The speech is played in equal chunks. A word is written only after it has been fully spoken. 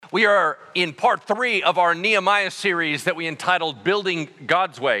We are in part 3 of our Nehemiah series that we entitled Building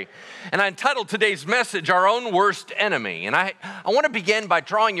God's Way. And I entitled today's message, Our Own Worst Enemy. And I want to begin by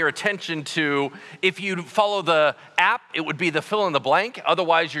drawing your attention to, if you follow the app, it would be the fill in the blank.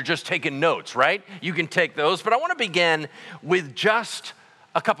 Otherwise, you're just taking notes, right? You can take those. But I want to begin with just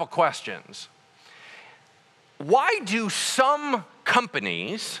a couple questions. Why do some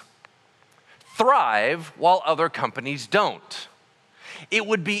companies thrive while other companies don't? It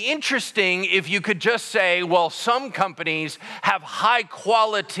would be interesting if you could just say, well, some companies have high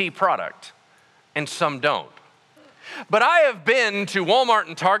quality product and some don't. But I have been to Walmart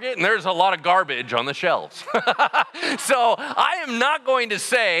and Target and there's a lot of garbage on the shelves. So I am not going to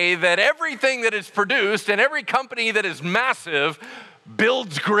say that everything that is produced and every company that is massive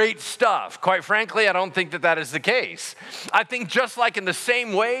builds great stuff. Quite frankly, I don't think that that is the case. I think just like in the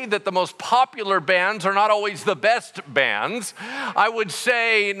same way that the most popular bands are not always the best bands, I would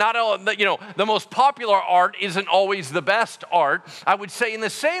say the most popular art isn't always the best art. I would say in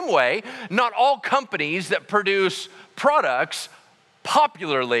the same way, not all companies that produce products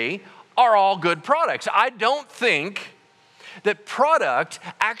popularly are all good products. I don't think that product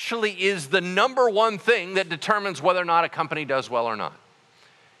actually is the number one thing that determines whether or not a company does well or not.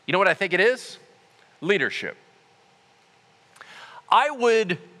 You know what I think it is? Leadership. I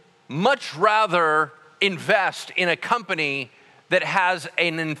would much rather invest in a company that has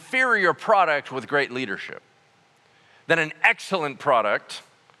an inferior product with great leadership than an excellent product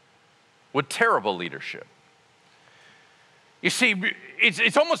with terrible leadership. You see,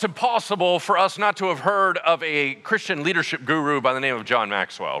 it's almost impossible for us not to have heard of a Christian leadership guru by the name of John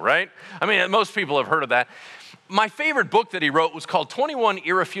Maxwell, right? I mean, most people have heard of that. My favorite book that he wrote was called 21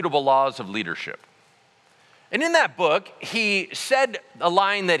 Irrefutable Laws of Leadership. And in that book, he said a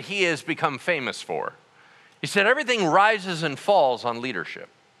line that he has become famous for. He said, everything rises and falls on leadership.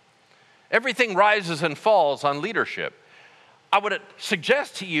 Everything rises and falls on leadership. I would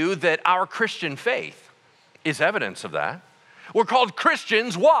suggest to you that our Christian faith is evidence of that. We're called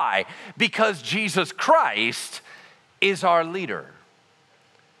Christians. Why? Because Jesus Christ is our leader.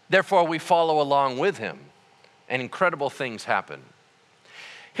 Therefore, we follow along with him, and incredible things happen.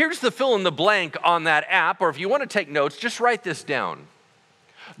 Here's the fill in the blank on that app, or if you want to take notes, just write this down.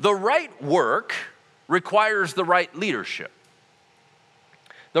 The right work requires the right leadership.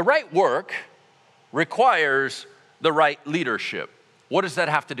 The right work requires the right leadership. What does that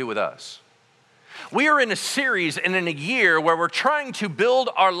have to do with us? We are in a series and in a year where we're trying to build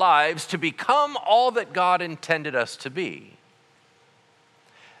our lives to become all that God intended us to be.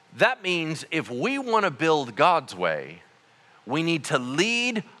 That means if we want to build God's way, we need to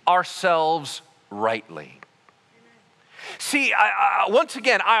lead ourselves rightly. See, once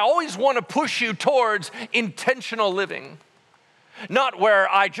again, I always want to push you towards intentional living. Not where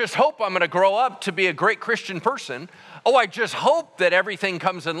I just hope I'm going to grow up to be a great Christian person. Oh, I just hope that everything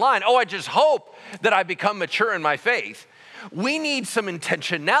comes in line. Oh, I just hope that I become mature in my faith. We need some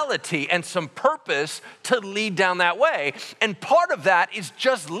intentionality and some purpose to lead down that way. And part of that is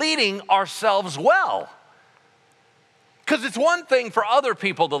just leading ourselves well. Because it's one thing for other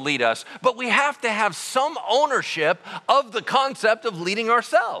people to lead us, but we have to have some ownership of the concept of leading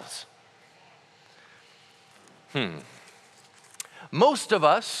ourselves. Most of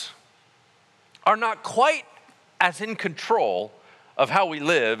us are not quite as in control of how we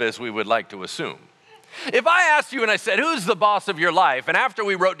live as we would like to assume. If I asked you and I said, who's the boss of your life? And after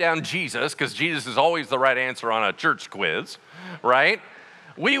we wrote down Jesus, because Jesus is always the right answer on a church quiz, right?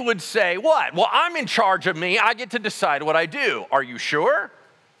 We would say, what? Well, I'm in charge of me. I get to decide what I do. Are you sure?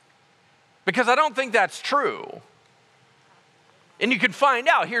 Because I don't think that's true. And you can find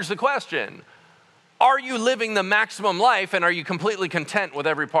out. Here's the question. Are you living the maximum life and are you completely content with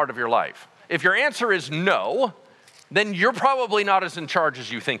every part of your life? If your answer is no, then you're probably not as in charge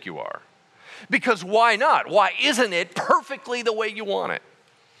as you think you are. Because why not? Why isn't it perfectly the way you want it?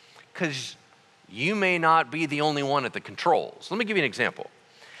 Because you may not be the only one at the controls. Let me give you an example.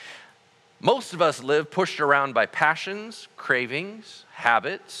 Most of us live pushed around by passions, cravings,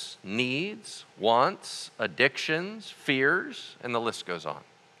 habits, needs, wants, addictions, fears, and the list goes on.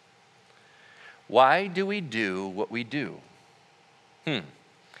 Why do we do what we do?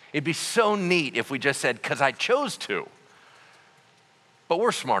 It'd be so neat if we just said, because I chose to. But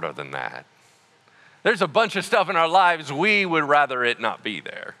we're smarter than that. There's a bunch of stuff in our lives we would rather it not be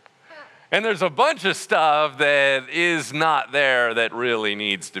there. And there's a bunch of stuff that is not there that really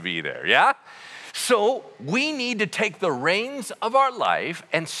needs to be there, yeah? So we need to take the reins of our life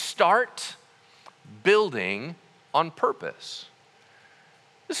and start building on purpose.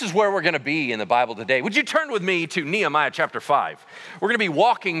 This is where we're going to be in the Bible today. Would you turn with me to Nehemiah chapter 5? We're going to be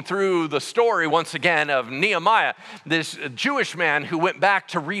walking through the story once again of Nehemiah, this Jewish man who went back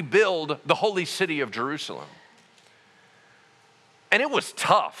to rebuild the holy city of Jerusalem. And it was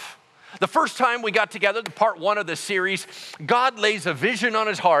tough. The first time we got together, the part one of the series, God lays a vision on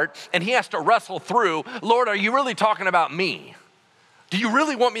his heart and he has to wrestle through, Lord, are you really talking about me? Do you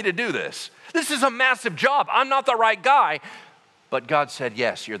really want me to do this? This is a massive job. I'm not the right guy. But God said,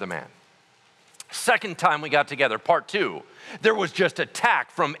 yes, you're the man. Second time we got together, part two, there was just attack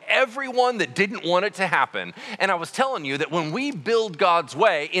from everyone that didn't want it to happen. And I was telling you that when we build God's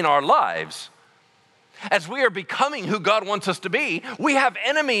way in our lives, as we are becoming who God wants us to be, we have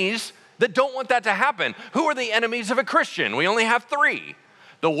enemies that don't want that to happen. Who are the enemies of a Christian? We only have three: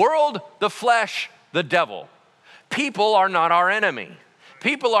 the world, the flesh, the devil. People are not our enemy.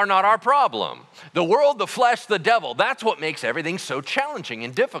 People are not our problem. The world, the flesh, the devil, that's what makes everything so challenging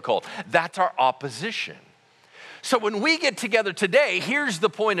and difficult. That's our opposition. So when we get together today, here's the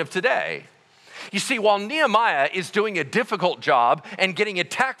point of today. You see, while Nehemiah is doing a difficult job and getting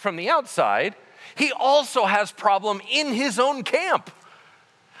attacked from the outside, he also has problem in his own camp.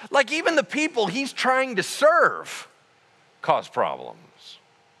 Like even the people he's trying to serve cause problems.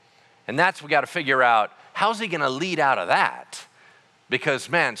 And that's what we got to figure out, how's he going to lead out of that? Because,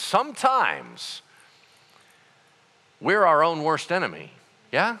 man, sometimes we're our own worst enemy.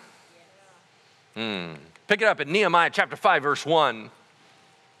 Yeah? Pick it up at Nehemiah chapter 5, verse 1.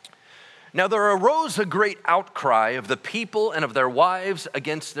 Now there arose a great outcry of the people and of their wives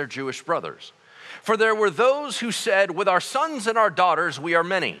against their Jewish brothers. For there were those who said, with our sons and our daughters we are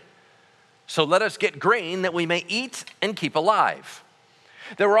many. So let us get grain that we may eat and keep alive.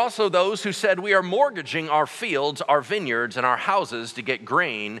 There were also those who said, we are mortgaging our fields, our vineyards, and our houses to get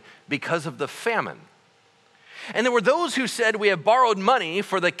grain because of the famine. And there were those who said, we have borrowed money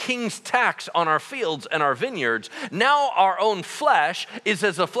for the king's tax on our fields and our vineyards. Now our own flesh is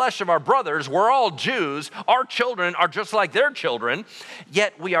as the flesh of our brothers. We're all Jews. Our children are just like their children.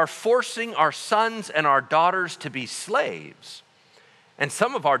 Yet we are forcing our sons and our daughters to be slaves. And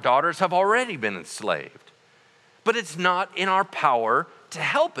some of our daughters have already been enslaved. But it's not in our power to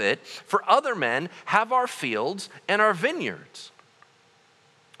help it, for other men have our fields and our vineyards.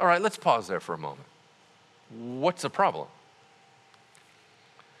 All right, let's pause there for a moment. What's the problem?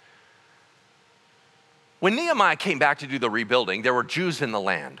 When Nehemiah came back to do the rebuilding, there were Jews in the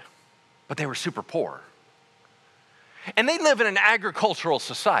land, but they were super poor. And they live in an agricultural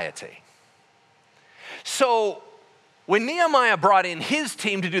society. So when Nehemiah brought in his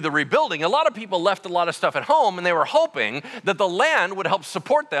team to do the rebuilding, a lot of people left a lot of stuff at home and they were hoping that the land would help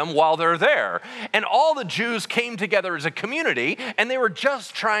support them while they're there. And all the Jews came together as a community and they were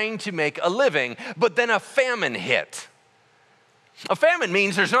just trying to make a living. But then a famine hit. A famine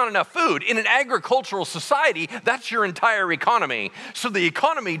means there's not enough food. In an agricultural society, that's your entire economy. So the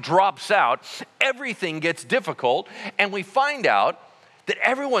economy drops out, everything gets difficult, and we find out that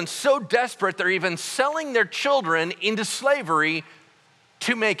everyone's so desperate they're even selling their children into slavery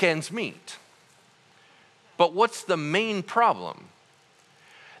to make ends meet. But what's the main problem?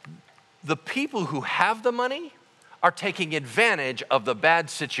 The people who have the money are taking advantage of the bad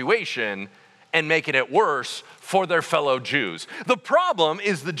situation and making it worse for their fellow Jews. The problem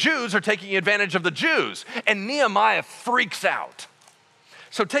is the Jews are taking advantage of the Jews, and Nehemiah freaks out.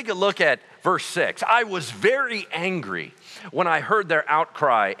 So take a look at verse 6. I was very angry when I heard their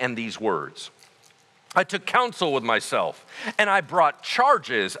outcry and these words. I took counsel with myself, and I brought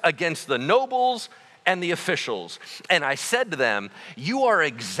charges against the nobles and the officials. And I said to them, you are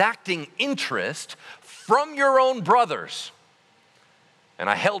exacting interest from your own brothers. And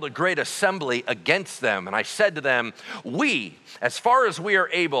I held a great assembly against them. And I said to them, we, as far as we are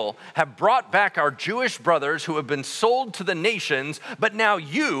able, have brought back our Jewish brothers who have been sold to the nations, but now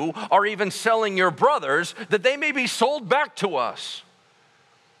you are even selling your brothers that they may be sold back to us.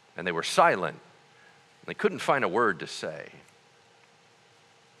 And they were silent. They couldn't find a word to say.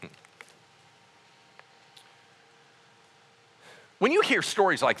 When you hear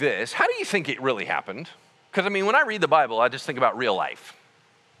stories like this, how do you think it really happened? Because, I mean, when I read the Bible, I just think about real life.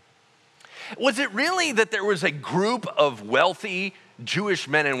 Was it really that there was a group of wealthy Jewish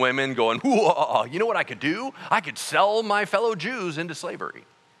men and women going, whoa, you know what I could do? I could sell my fellow Jews into slavery.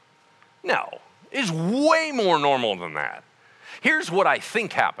 No, it's way more normal than that. Here's what I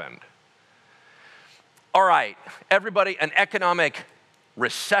think happened. All right, everybody, an economic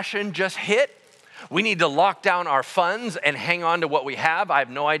recession just hit. We need to lock down our funds and hang on to what we have. I have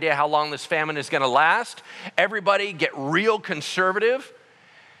no idea how long this famine is going to last. Everybody get real conservative.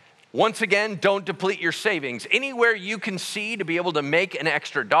 Once again, don't deplete your savings. Anywhere you can see to be able to make an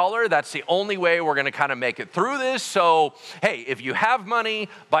extra dollar, that's the only way we're going to kind of make it through this. So, hey, if you have money,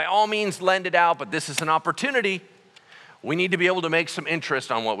 by all means lend it out, but this is an opportunity. We need to be able to make some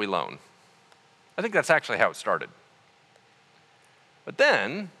interest on what we loan. I think that's actually how it started. But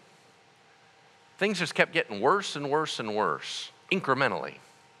then, things just kept getting worse and worse and worse, incrementally.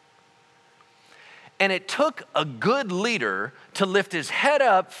 And it took a good leader to lift his head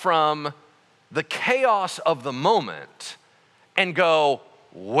up from the chaos of the moment and go,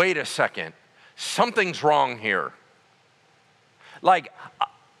 wait a second, something's wrong here. Like,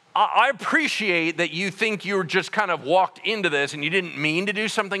 I appreciate that you think you just kind of walked into this and you didn't mean to do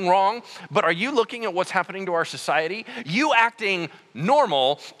something wrong, but are you looking at what's happening to our society? You acting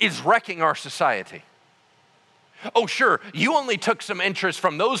normal is wrecking our society. Oh, sure, you only took some interest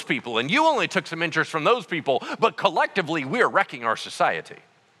from those people, and you only took some interest from those people, but collectively, we're wrecking our society.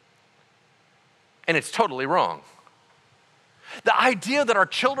 And it's totally wrong. The idea that our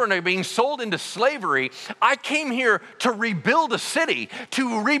children are being sold into slavery, I came here to rebuild a city,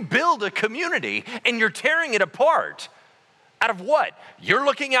 to rebuild a community, and you're tearing it apart. Out of what? You're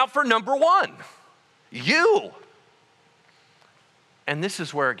looking out for number one, you. And this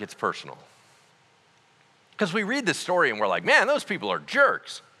is where it gets personal. Because we read this story and we're like, man, those people are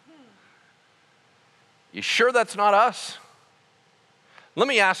jerks. You sure that's not us? Let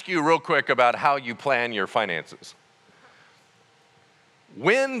me ask you real quick about how you plan your finances.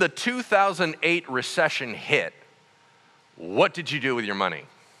 When the 2008 recession hit, what did you do with your money?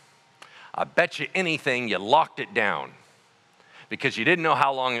 I bet you anything you locked it down because you didn't know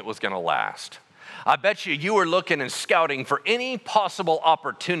how long it was going to last. I bet you were looking and scouting for any possible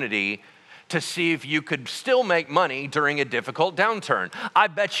opportunity to see if you could still make money during a difficult downturn. I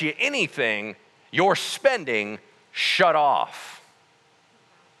bet you anything, your spending shut off.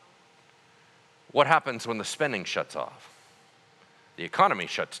 What happens when the spending shuts off? The economy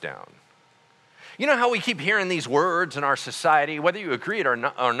shuts down. You know how we keep hearing these words in our society, whether you agree it or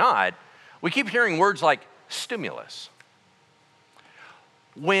not, we keep hearing words like stimulus.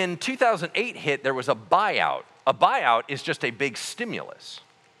 When 2008 hit, there was a buyout. A buyout is just a big stimulus.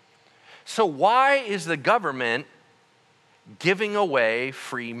 So why is the government giving away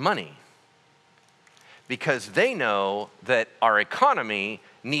free money? Because they know that our economy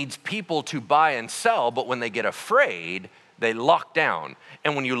needs people to buy and sell, but when they get afraid, they lock down.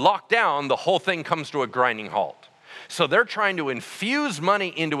 And when you lock down, the whole thing comes to a grinding halt. So they're trying to infuse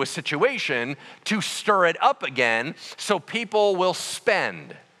money into a situation to stir it up again so people will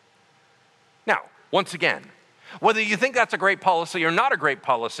spend. Now, once again, whether you think that's a great policy or not a great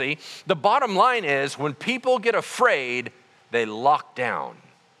policy, the bottom line is when people get afraid, they lock down,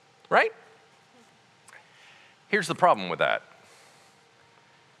 right? Here's the problem with that.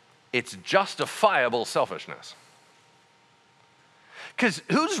 It's justifiable selfishness. Because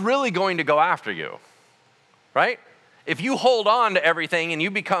who's really going to go after you, right? If you hold on to everything and you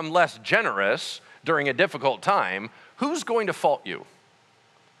become less generous during a difficult time, who's going to fault you?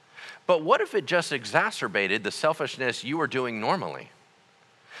 But what if it just exacerbated the selfishness you were doing normally?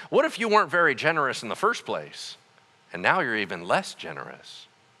 What if you weren't very generous in the first place, and now you're even less generous?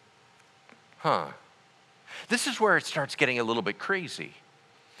 This is where it starts getting a little bit crazy.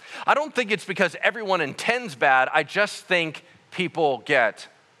 I don't think it's because everyone intends bad. I just think people get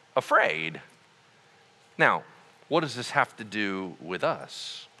afraid. Now, what does this have to do with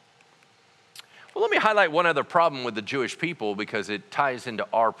us? Well, let me highlight one other problem with the Jewish people because it ties into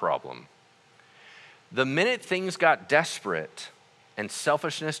our problem. The minute things got desperate and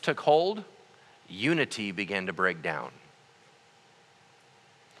selfishness took hold, unity began to break down.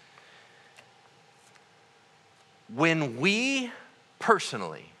 When we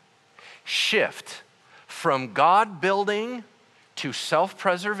personally shift from God building to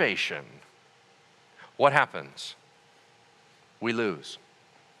self-preservation, what happens? We lose.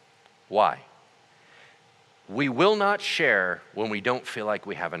 Why? We will not share when we don't feel like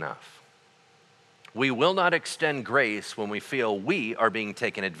we have enough. We will not extend grace when we feel we are being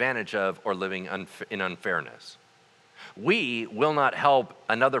taken advantage of or living in unfairness. We will not help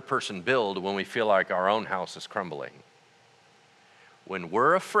another person build when we feel like our own house is crumbling. When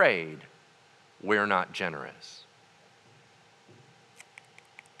we're afraid, we're not generous.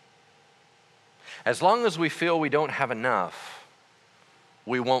 As long as we feel we don't have enough,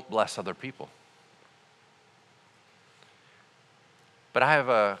 we won't bless other people. But I have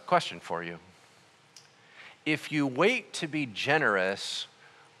a question for you. If you wait to be generous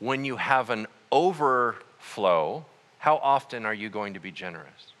when you have an overflow, how often are you going to be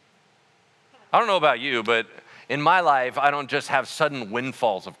generous? I don't know about you, but in my life, I don't just have sudden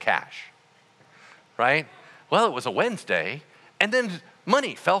windfalls of cash, right? Well, it was a Wednesday, and then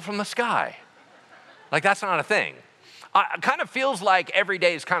money fell from the sky. Like, that's not a thing. It kind of feels like every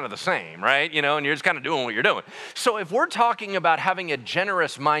day is kind of the same, right? You know, and you're just kind of doing what you're doing. So if we're talking about having a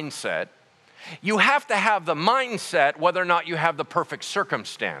generous mindset, you have to have the mindset whether or not you have the perfect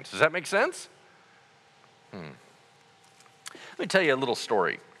circumstance. Does that make sense? Let me tell you a little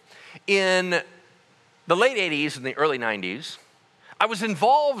story. In the late 80s and the early 90s, I was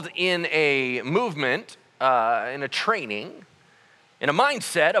involved in a movement, in a training, in a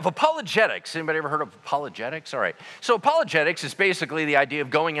mindset of apologetics. Anybody ever heard of apologetics? All right. So apologetics is basically the idea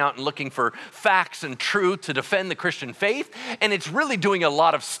of going out and looking for facts and truth to defend the Christian faith, and it's really doing a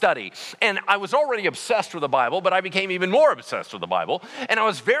lot of study. And I was already obsessed with the Bible, but I became even more obsessed with the Bible, and I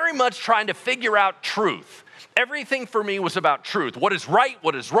was very much trying to figure out truth. Everything for me was about truth. What is right?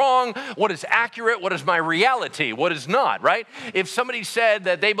 What is wrong? What is accurate? What is my reality? What is not, right? If somebody said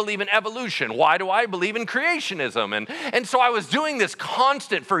that they believe in evolution, why do I believe in creationism? And so I was doing this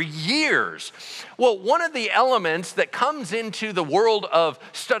constant for years. Well, one of the elements that comes into the world of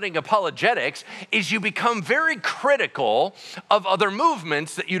studying apologetics is you become very critical of other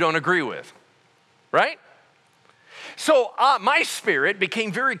movements that you don't agree with, right? So my spirit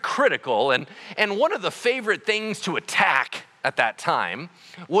became very critical, and one of the favorite things to attack at that time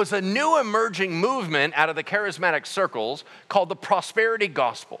was a new emerging movement out of the charismatic circles called the prosperity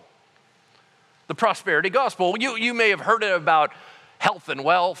gospel. The prosperity gospel. You may have heard it about health and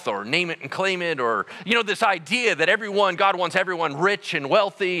wealth, or name it and claim it, or, you know, this idea that God wants everyone rich and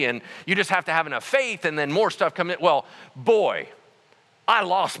wealthy, and you just have to have enough faith, and then more stuff comes in. Well, boy, I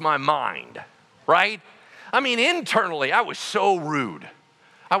lost my mind, right? I mean, internally, I was so rude.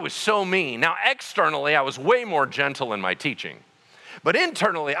 I was so mean. Now, externally, I was way more gentle in my teaching. But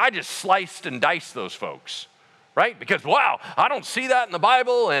internally, I just sliced and diced those folks, right? Because, wow, I don't see that in the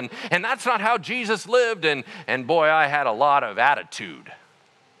Bible, and that's not how Jesus lived, and boy, I had a lot of attitude.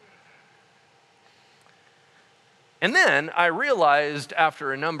 And then I realized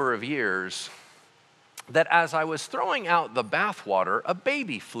after a number of years that as I was throwing out the bathwater, a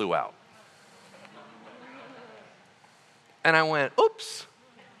baby flew out. And I went, oops.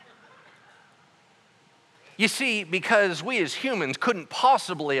 You see, because we as humans couldn't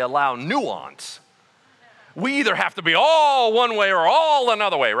possibly allow nuance. We either have to be all one way or all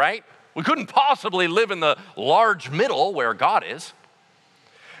another way, right? We couldn't possibly live in the large middle where God is.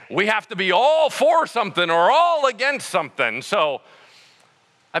 We have to be all for something or all against something. So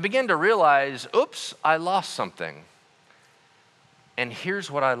I began to realize, oops, I lost something. And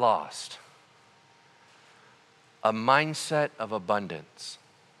here's what I lost. A mindset of abundance.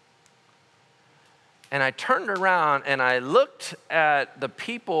 And I turned around and I looked at the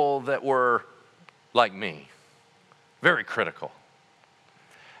people that were like me, very critical.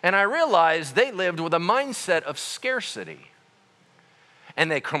 And I realized they lived with a mindset of scarcity.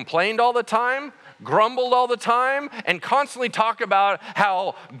 And they complained all the time, grumbled all the time, and constantly talked about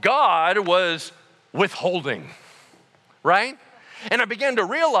how God was withholding, right? And I began to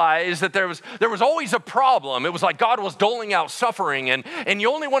realize that there was always a problem. It was like God was doling out suffering, and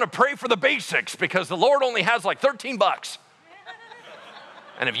you only want to pray for the basics because the Lord only has like $13.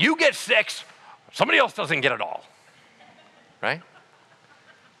 And if you get 6, somebody else doesn't get it all, right?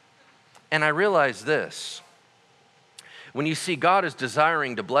 And I realized this. When you see God is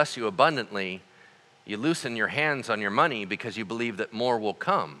desiring to bless you abundantly, you loosen your hands on your money because you believe that more will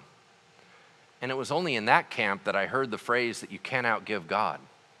come. And it was only in that camp that I heard the phrase that you can't outgive God.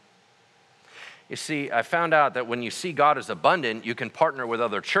 You see, I found out that when you see God as abundant, you can partner with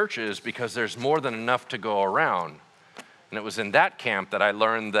other churches because there's more than enough to go around. And it was in that camp that I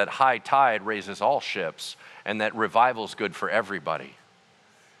learned that high tide raises all ships and that revival's good for everybody.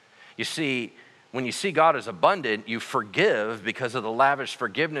 You see, when you see God as abundant, you forgive because of the lavish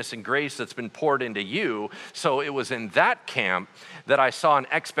forgiveness and grace that's been poured into you. So it was in that camp that I saw an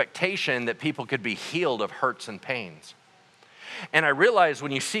expectation that people could be healed of hurts and pains. And I realized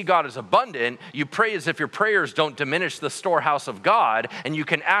when you see God as abundant, you pray as if your prayers don't diminish the storehouse of God, and you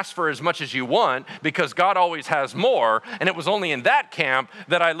can ask for as much as you want because God always has more. And it was only in that camp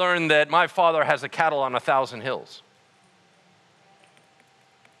that I learned that my Father has a cattle on 1,000 hills.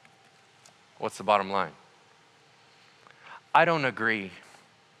 What's the bottom line? I don't agree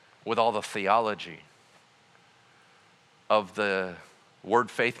with all the theology of the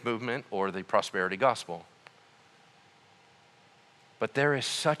word faith movement or the prosperity gospel. But there is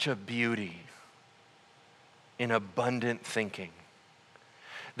such a beauty in abundant thinking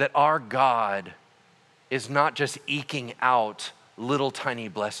that our God is not just eking out little tiny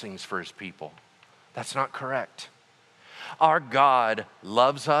blessings for his people. That's not correct. Our God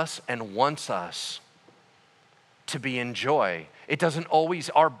loves us and wants us to be in joy. It doesn't always,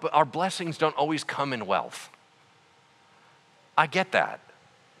 our blessings don't always come in wealth. I get that.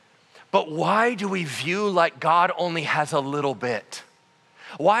 But why do we view like God only has a little bit?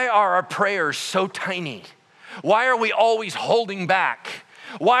 Why are our prayers so tiny? Why are we always holding back?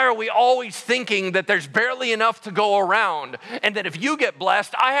 Why are we always thinking that there's barely enough to go around and that if you get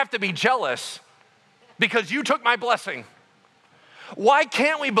blessed, I have to be jealous because you took my blessing? Why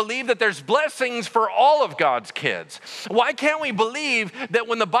can't we believe that there's blessings for all of God's kids? Why can't we believe that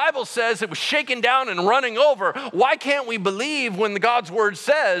when the Bible says it was shaken down and running over, why can't we believe when God's word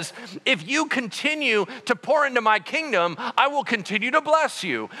says, if you continue to pour into my kingdom, I will continue to bless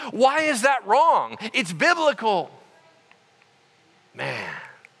you? Why is that wrong? It's biblical. Man,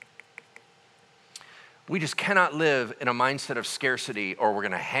 we just cannot live in a mindset of scarcity or we're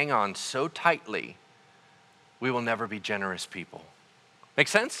going to hang on so tightly, we will never be generous people. Make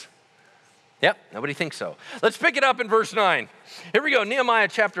sense? Yep, nobody thinks so. Let's pick it up in verse 9. Here we go, Nehemiah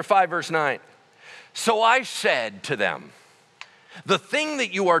chapter 5, verse 9. So I said to them, the thing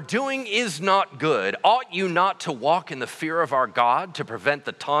that you are doing is not good. Ought you not to walk in the fear of our God to prevent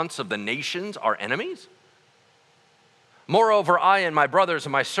the taunts of the nations, our enemies? Moreover, I and my brothers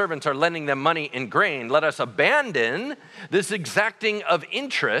and my servants are lending them money in grain. Let us abandon this exacting of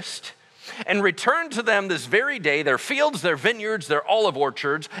interest and return to them this very day their fields, their vineyards, their olive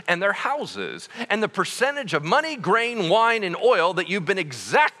orchards, and their houses, and the percentage of money, grain, wine, and oil that you've been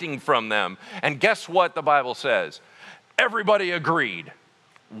exacting from them. And guess what the Bible says? Everybody agreed.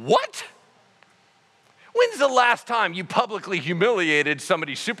 What? When's the last time you publicly humiliated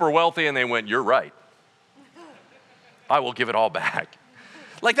somebody super wealthy and they went, you're right, I will give it all back?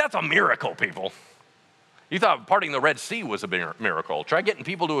 Like, that's a miracle, people. You thought parting the Red Sea was a miracle. Try getting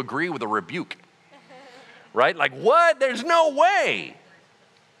people to agree with a rebuke, right? Like, what? There's no way.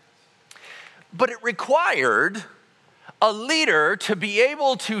 But it required a leader to be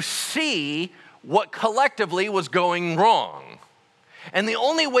able to see what collectively was going wrong. And the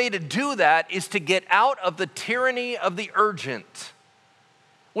only way to do that is to get out of the tyranny of the urgent.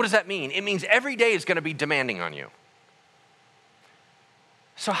 What does that mean? It means every day is going to be demanding on you.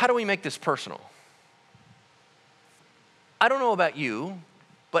 So how do we make this personal? I don't know about you,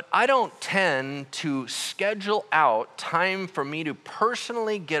 but I don't tend to schedule out time for me to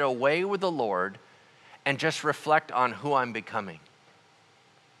personally get away with the Lord and just reflect on who I'm becoming.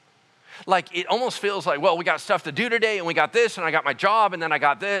 Like, it almost feels like, well, we got stuff to do today, and we got this, and I got my job, and then I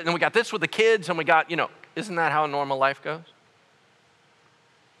got this, and then we got this with the kids, and we got, isn't that how normal life goes?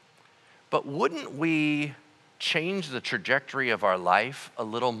 But wouldn't we change the trajectory of our life a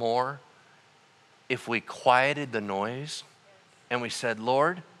little more if we quieted the noise and we said,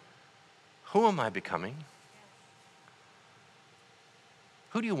 Lord, who am I becoming?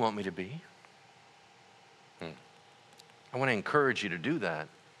 Who do you want me to be? I want to encourage you to do that.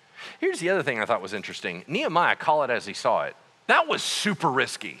 Here's the other thing I thought was interesting. Nehemiah called it as he saw it. That was super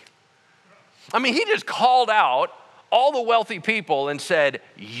risky. I mean, he just called out all the wealthy people and said,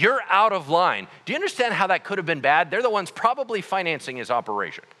 you're out of line. Do you understand how that could have been bad? They're the ones probably financing his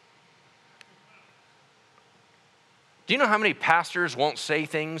operation. Do you know how many pastors won't say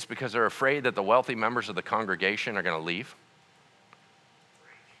things because they're afraid that the wealthy members of the congregation are going to leave?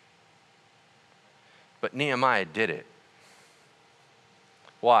 But Nehemiah did it.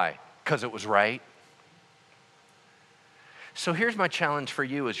 Why? Because it was right. So here's my challenge for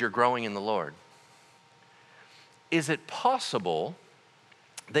you as you're growing in the Lord. Is it possible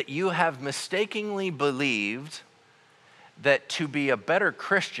that you have mistakenly believed that to be a better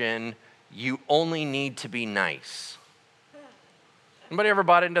Christian, you only need to be nice? Anybody ever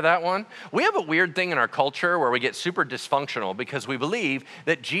bought into that one? We have a weird thing in our culture where we get super dysfunctional because we believe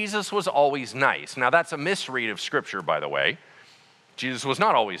that Jesus was always nice. Now, that's a misread of Scripture, by the way. Jesus was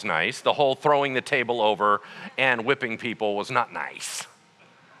not always nice. The whole throwing the table over and whipping people was not nice.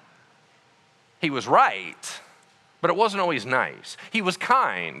 He was right, but it wasn't always nice. He was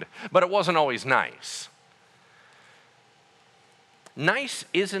kind, but it wasn't always nice. Nice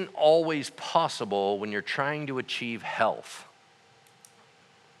isn't always possible when you're trying to achieve health.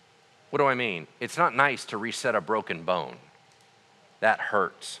 What do I mean? It's not nice to reset a broken bone. That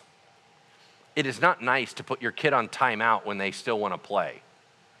hurts. It is not nice to put your kid on timeout when they still want to play,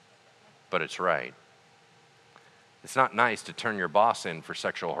 but it's right. It's not nice to turn your boss in for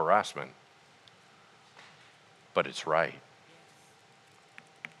sexual harassment, but it's right.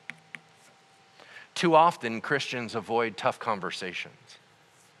 Too often, Christians avoid tough conversations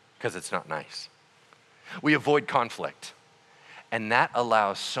because it's not nice. We avoid conflict, and that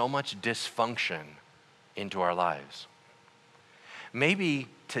allows so much dysfunction into our lives. Maybe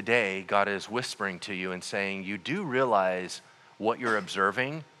today God is whispering to you and saying, you do realize what you're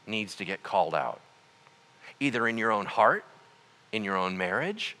observing needs to get called out. Either in your own heart, in your own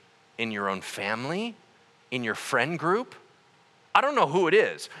marriage, in your own family, in your friend group. I don't know who it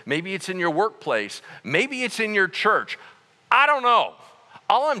is. Maybe it's in your workplace. Maybe it's in your church. I don't know.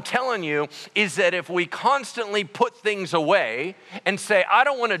 All I'm telling you is that if we constantly put things away and say, I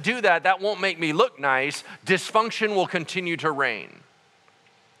don't want to do that, that won't make me look nice, dysfunction will continue to reign.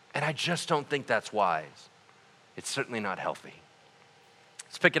 And I just don't think that's wise. It's certainly not healthy.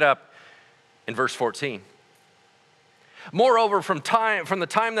 Let's pick it up in verse 14. Moreover, from the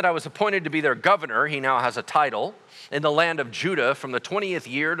time that I was appointed to be their governor, he now has a title, in the land of Judah, from the 20th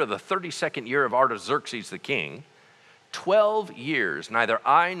year to the 32nd year of Artaxerxes the king, 12 years, neither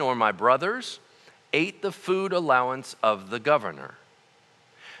I nor my brothers ate the food allowance of the governor.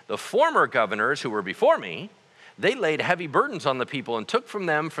 The former governors who were before me, they laid heavy burdens on the people and took from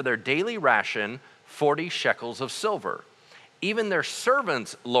them for their daily ration 40 shekels of silver. Even their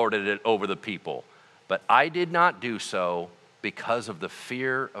servants lorded it over the people, but I did not do so because of the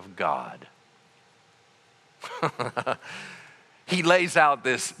fear of God. He lays out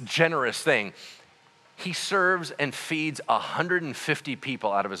this generous thing. He serves and feeds 150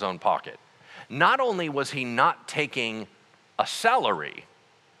 people out of his own pocket. Not only was he not taking a salary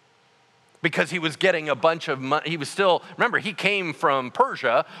because he was getting a bunch of money, he was still, remember, he came from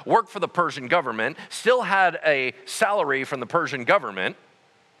Persia, worked for the Persian government, still had a salary from the Persian government.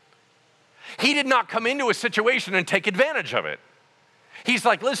 He did not come into a situation and take advantage of it. He's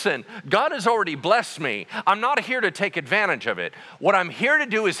like, listen, God has already blessed me. I'm not here to take advantage of it. What I'm here to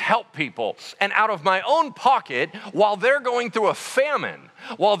do is help people. And out of my own pocket, while they're going through a famine,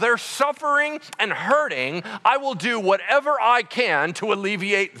 while they're suffering and hurting, I will do whatever I can to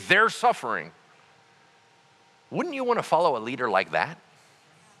alleviate their suffering. Wouldn't you want to follow a leader like that?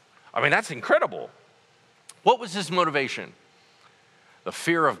 I mean, that's incredible. What was his motivation? The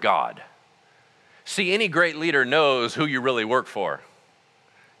fear of God. See, any great leader knows who you really work for.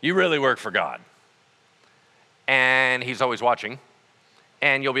 You really work for God. And he's always watching,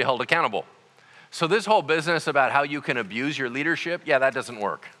 and you'll be held accountable. So this whole business about how you can abuse your leadership, yeah, that doesn't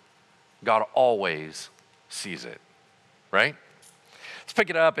work. God always sees it, right? Let's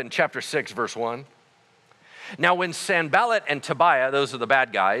pick it up in chapter 6, verse 1. Now when Sanballat and Tobiah, those are the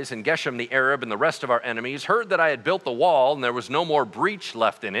bad guys, and Geshem the Arab and the rest of our enemies, heard that I had built the wall and there was no more breach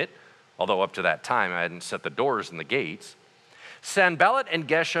left in it, although up to that time I hadn't set the doors and the gates, Sanballat and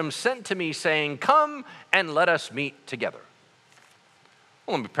Geshem sent to me saying, come and let us meet together.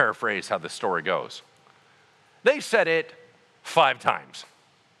 Well, let me paraphrase how this story goes. They said it 5 times.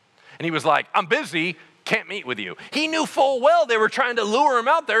 And he was like, I'm busy, can't meet with you. He knew full well they were trying to lure him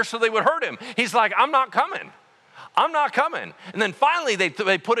out there so they would hurt him. He's like, I'm not coming. I'm not coming. And then finally they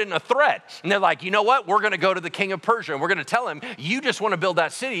put in a threat. And they're like, you know what? We're going to go to the king of Persia and we're going to tell him, you just want to build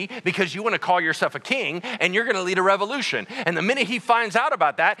that city because you want to call yourself a king and you're going to lead a revolution. And the minute he finds out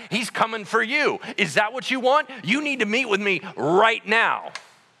about that, he's coming for you. Is that what you want? You need to meet with me right now.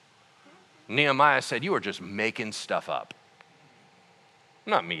 Nehemiah said, you are just making stuff up.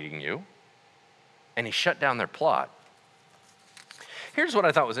 I'm not meeting you. And he shut down their plot. Here's what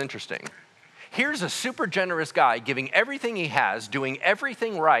I thought was interesting. Here's a super generous guy giving everything he has, doing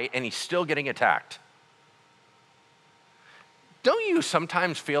everything right, and he's still getting attacked. Don't you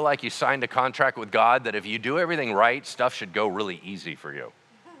sometimes feel like you signed a contract with God that if you do everything right, stuff should go really easy for you?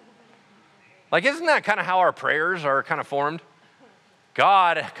 Like, isn't that kind of how our prayers are kind of formed?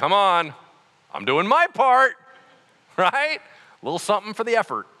 God, come on, I'm doing my part, right? A little something for the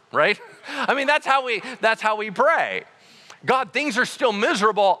effort, right? I mean, that's how we pray. God, things are still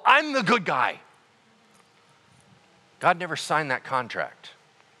miserable. I'm the good guy. God never signed that contract.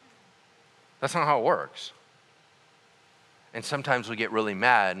 That's not how it works. And sometimes we get really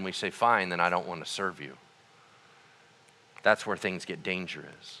mad and we say, fine, then I don't want to serve you. That's where things get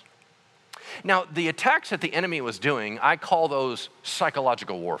dangerous. Now, the attacks that the enemy was doing, I call those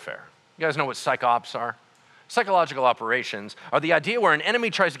psychological warfare. You guys know what psych ops are? Psychological operations are the idea where an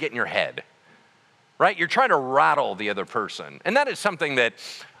enemy tries to get in your head. Right? You're trying to rattle the other person. And that is something that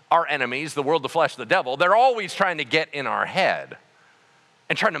our enemies, the world, the flesh, the devil, they're always trying to get in our head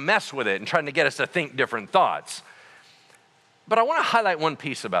and trying to mess with it and trying to get us to think different thoughts. But I want to highlight one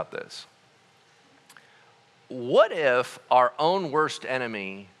piece about this. What if our own worst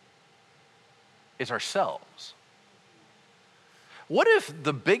enemy is ourselves? What if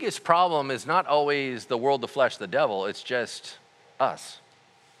the biggest problem is not always the world, the flesh, the devil, it's just us?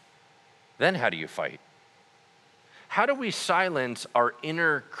 Then how do you fight? How do we silence our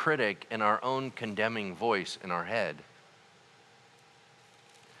inner critic and our own condemning voice in our head?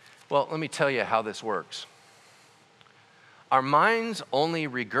 Well, let me tell you how this works. Our minds only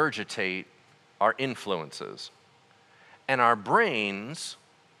regurgitate our influences, and our brains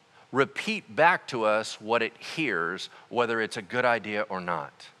repeat back to us what it hears, whether it's a good idea or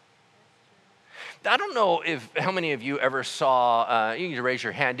not. I don't know how many of you ever saw, you can raise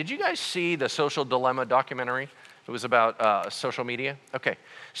your hand, did you guys see the Social Dilemma documentary? It was about social media. Okay,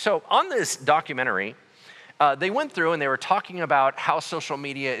 so on this documentary, they went through and they were talking about how social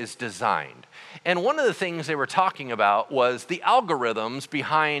media is designed. And one of the things they were talking about was the algorithms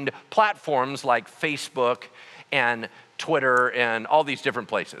behind platforms like Facebook and Twitter and all these different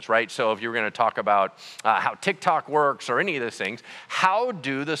places, right? So if you're going to talk about how TikTok works or any of those things, how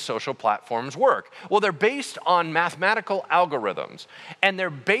do the social platforms work? Well, they're based on mathematical algorithms, and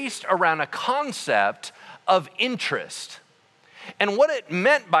they're based around a concept of interest. And what it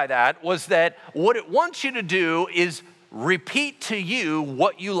meant by that was that what it wants you to do is repeat to you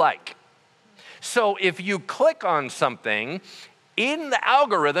what you like. So if you click on something, in the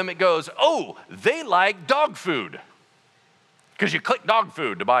algorithm it goes, oh, they like dog food. Because you click dog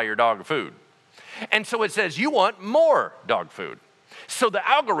food to buy your dog food. And so it says you want more dog food. So the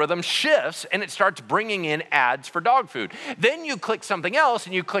algorithm shifts and it starts bringing in ads for dog food. Then you click something else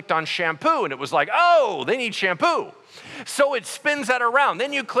and you clicked on shampoo and it was like, oh, they need shampoo. So it spins that around.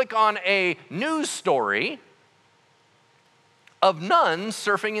 Then you click on a news story of nuns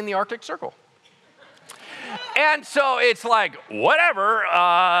surfing in the Arctic Circle. And so it's like, whatever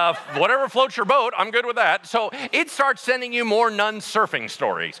floats your boat, I'm good with that. So it starts sending you more nun surfing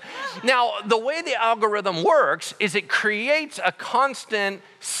stories. Now, the way the algorithm works is it creates a constant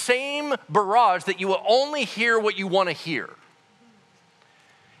same barrage that you will only hear what you want to hear.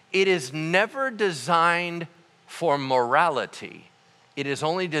 It is never designed for morality. It is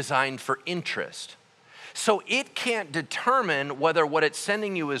only designed for interest. So it can't determine whether what it's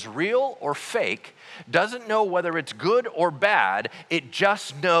sending you is real or fake, doesn't know whether it's good or bad, it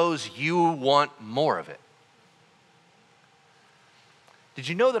just knows you want more of it. Did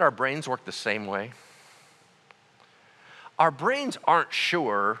you know that our brains work the same way? Our brains aren't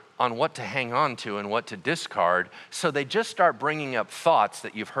sure on what to hang on to and what to discard, so they just start bringing up thoughts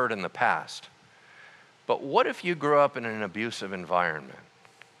that you've heard in the past. But what if you grew up in an abusive environment?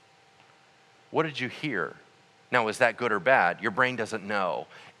 What did you hear? Now, is that good or bad? Your brain doesn't know.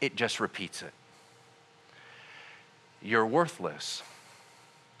 It just repeats it. You're worthless.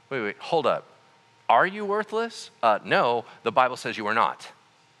 Wait, hold up. Are you worthless? No, the Bible says you are not.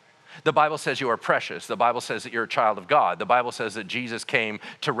 The Bible says you are precious. The Bible says that you're a child of God. The Bible says that Jesus came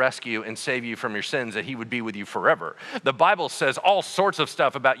to rescue and save you from your sins, that he would be with you forever. The Bible says all sorts of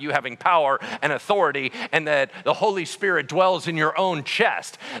stuff about you having power and authority and that the Holy Spirit dwells in your own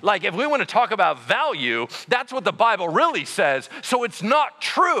chest. Like if we want to talk about value, that's what the Bible really says. So it's not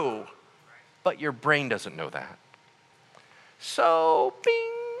true, but your brain doesn't know that. So,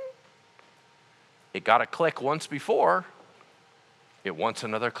 bing. It got a click once before. It wants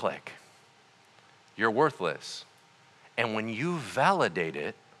another click. You're worthless. And when you validate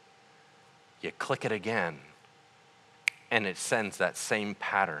it, you click it again. And it sends that same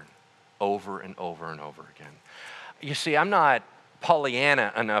pattern over and over and over again. You see, I'm not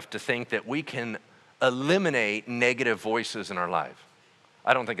Pollyanna enough to think that we can eliminate negative voices in our life.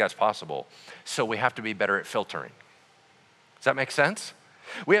 I don't think that's possible. So we have to be better at filtering. Does that make sense?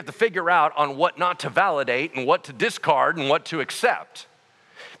 We have to figure out on what not to validate and what to discard and what to accept.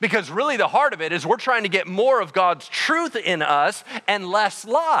 Because really the heart of it is we're trying to get more of God's truth in us and less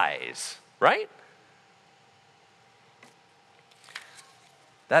lies, right?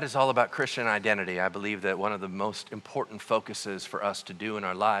 That is all about Christian identity. I believe that one of the most important focuses for us to do in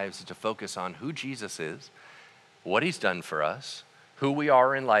our lives is to focus on who Jesus is, what he's done for us, who we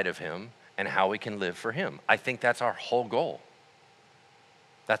are in light of him, and how we can live for him. I think that's our whole goal.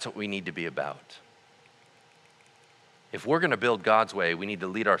 That's what we need to be about. If we're going to build God's way, we need to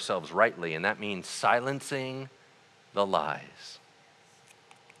lead ourselves rightly, and that means silencing the lies.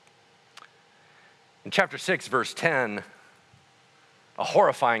 In chapter 6, verse 10, a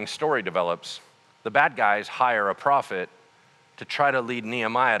horrifying story develops. The bad guys hire a prophet to try to lead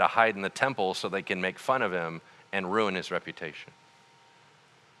Nehemiah to hide in the temple so they can make fun of him and ruin his reputation.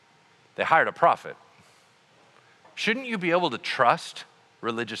 They hired a prophet. Shouldn't you be able to trust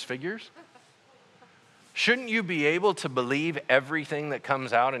religious figures? Shouldn't you be able to believe everything that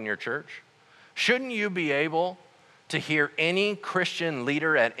comes out in your church? Shouldn't you be able to hear any Christian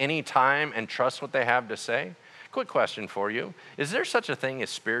leader at any time and trust what they have to say? Quick question for you. Is there such a thing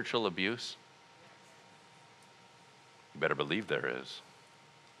as spiritual abuse? You better believe there is.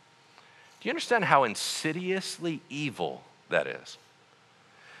 Do you understand how insidiously evil that is?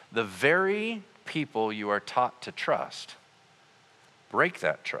 The very people you are taught to trust break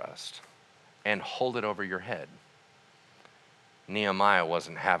that trust and hold it over your head. Nehemiah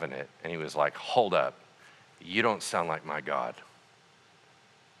wasn't having it, and he was like, hold up, you don't sound like my God.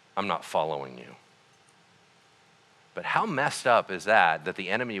 I'm not following you. But how messed up is that the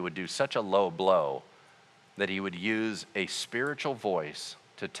enemy would do such a low blow that he would use a spiritual voice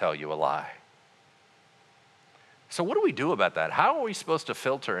to tell you a lie? So what do we do about that? How are we supposed to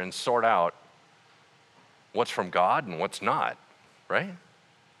filter and sort out what's from God and what's not, right?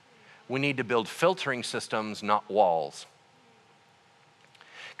 We need to build filtering systems, not walls.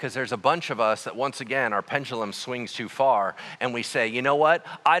 Because there's a bunch of us that, once again, our pendulum swings too far, and we say, you know what?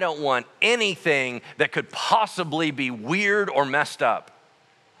 I don't want anything that could possibly be weird or messed up.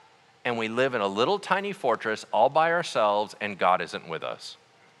 And we live in a little tiny fortress all by ourselves, and God isn't with us.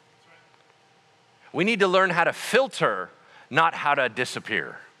 We need to learn how to filter, not how to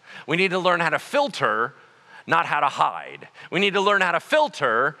disappear. We need to learn how to filter, not how to hide. We need to learn how to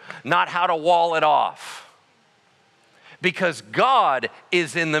filter, not how to wall it off. Because God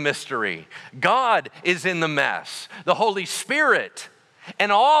is in the mystery. God is in the mess. The Holy Spirit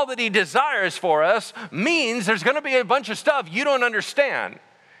and all that He desires for us means there's going to be a bunch of stuff you don't understand.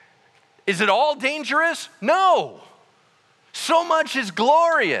 Is it all dangerous? No. So much is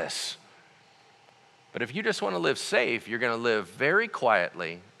glorious. But if you just want to live safe, you're going to live very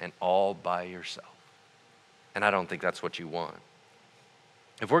quietly and all by yourself. And I don't think that's what you want.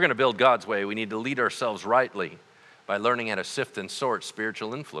 If we're going to build God's way, we need to lead ourselves rightly by learning how to sift and sort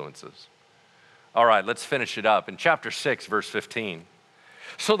spiritual influences. All right, let's finish it up. In chapter 6, verse 15.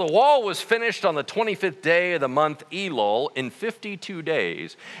 So the wall was finished on the 25th day of the month Elul in 52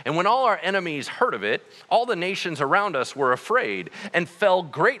 days. And when all our enemies heard of it, all the nations around us were afraid and fell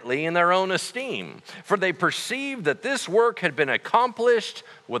greatly in their own esteem. For they perceived that this work had been accomplished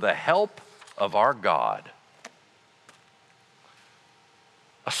with the help of our God.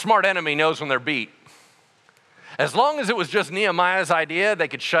 A smart enemy knows when they're beat. As long as it was just Nehemiah's idea, they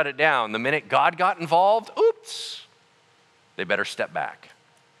could shut it down. The minute God got involved, oops, they better step back.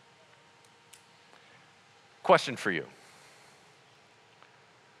 Question for you.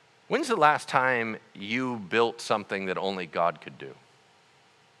 When's the last time you built something that only God could do?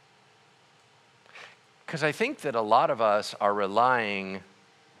 Because I think that a lot of us are relying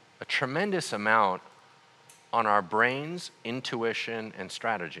a tremendous amount on our brains, intuition, and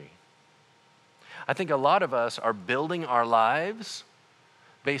strategy. I think a lot of us are building our lives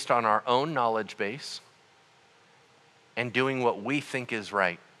based on our own knowledge base and doing what we think is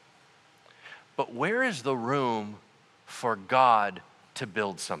right. But where is the room for God to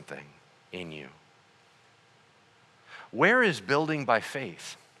build something in you? Where is building by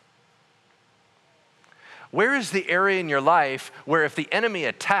faith? Where is the area in your life where if the enemy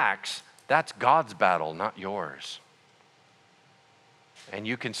attacks, that's God's battle, not yours? And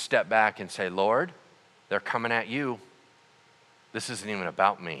you can step back and say, Lord, they're coming at you. This isn't even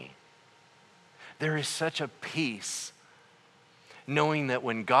about me. There is such a peace knowing that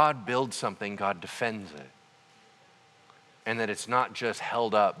when God builds something, God defends it. And that it's not just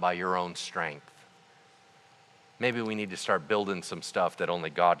held up by your own strength. Maybe we need to start building some stuff that only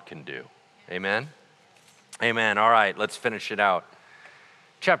God can do. Amen? Amen. All right, let's finish it out.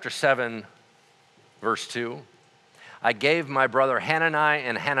 Chapter 7, verse 2. I gave my brother Hanani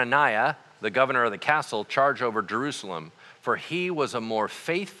and Hananiah, the governor of the castle, charge over Jerusalem, for he was a more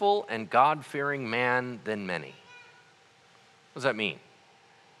faithful and God-fearing man than many. What does that mean?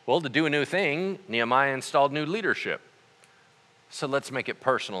 Well, to do a new thing, Nehemiah installed new leadership. So let's make it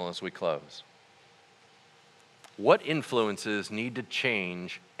personal as we close. What influences need to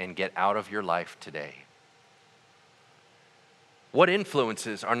change and get out of your life today? What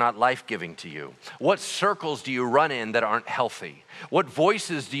influences are not life-giving to you? What circles do you run in that aren't healthy? What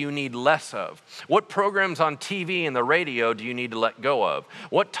voices do you need less of? What programs on TV and the radio do you need to let go of?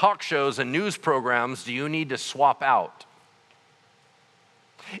 What talk shows and news programs do you need to swap out?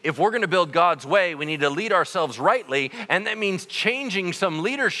 If we're going to build God's way, we need to lead ourselves rightly, and that means changing some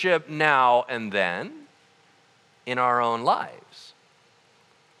leadership now and then in our own lives.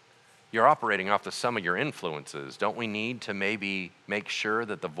 You're operating off the sum of your influences. Don't we need to maybe make sure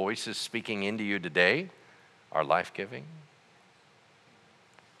that the voices speaking into you today are life-giving?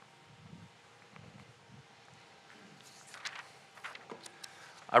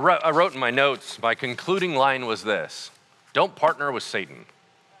 I wrote in my notes, my concluding line was this: don't partner with Satan.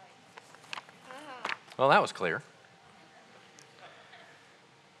 Well, that was clear.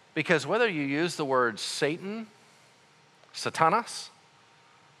 Because whether you use the word Satan Satanas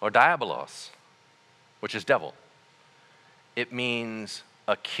or diabolos, which is devil. It means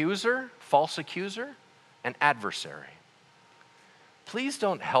accuser, false accuser, and adversary. Please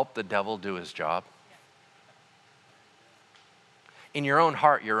don't help the devil do his job. In your own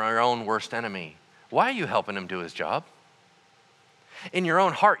heart, you're your own worst enemy. Why are you helping him do his job? In your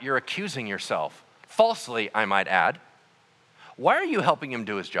own heart, you're accusing yourself. Falsely, I might add. Why are you helping him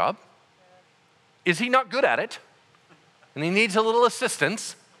do his job? Is he not good at it? And he needs a little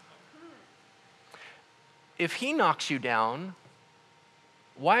assistance. If he knocks you down,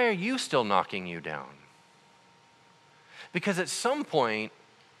 why are you still knocking you down? Because at some point,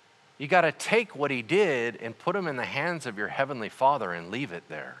 you got to take what he did and put him in the hands of your heavenly Father and leave it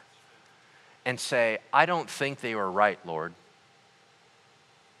there. And say, I don't think they were right, Lord.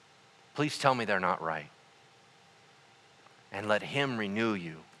 Please tell me they're not right. And let him renew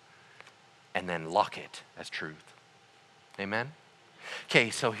you and then lock it as truth. Amen? Okay,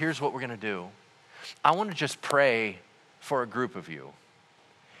 so here's what we're going to do. I want to just pray for a group of you.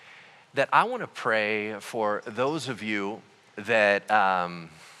 That I want to pray for those of you that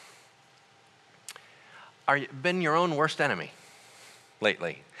been your own worst enemy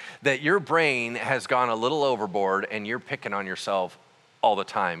lately. That your brain has gone a little overboard and you're picking on yourself all the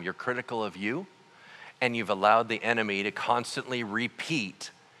time. You're critical of you and you've allowed the enemy to constantly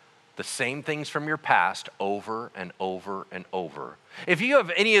repeat the same things from your past over and over and over. If you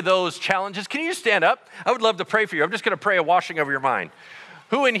have any of those challenges, can you stand up? I would love to pray for you. I'm just going to pray a washing over your mind.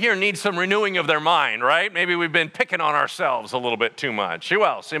 Who in here needs some renewing of their mind, right? Maybe we've been picking on ourselves a little bit too much. Who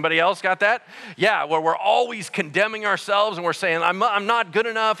else? Anybody else got that? Yeah, where we're always condemning ourselves and we're saying, I'm not good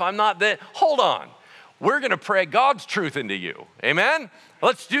enough, I'm not that. Hold on. We're going to pray God's truth into you. Amen?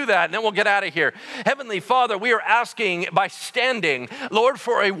 Let's do that, and then we'll get out of here. Heavenly Father, we are asking by standing, Lord,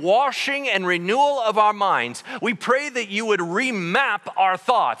 for a washing and renewal of our minds. We pray that you would remap our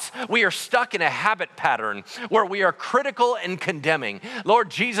thoughts. We are stuck in a habit pattern where we are critical and condemning.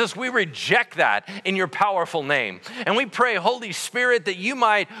 Lord Jesus, we reject that in your powerful name. And we pray, Holy Spirit, that you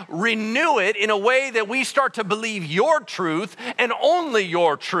might renew it in a way that we start to believe your truth and only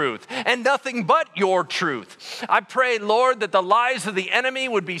your truth and nothing but your truth. I pray, Lord, that the lies of the enemy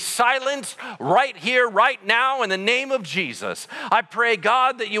would be silenced right here, right now, in the name of Jesus. I pray,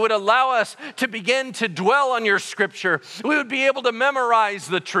 God, that you would allow us to begin to dwell on your scripture. We would be able to memorize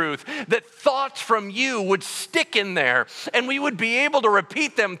the truth, that thoughts from you would stick in there, and we would be able to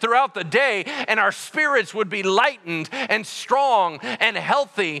repeat them throughout the day, and our spirits would be lightened and strong and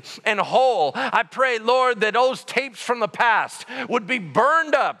healthy and whole. I pray, Lord, that those tapes from the past would be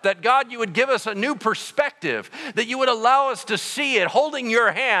burned up, that God, you would give us a new perspective, that you would allow us to see it, holding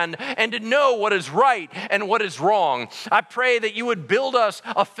your hand and to know what is right and what is wrong. I pray that you would build us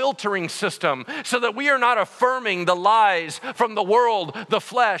a filtering system so that we are not affirming the lies from the world, the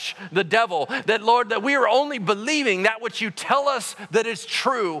flesh, the devil, that Lord, that we are only believing that which you tell us that is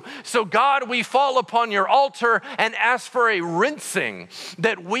true. So God, we fall upon your altar and ask for a rinsing,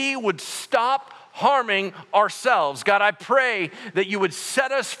 that we would stop harming ourselves. God, I pray that you would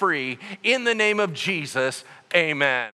set us free in the name of Jesus. Amen.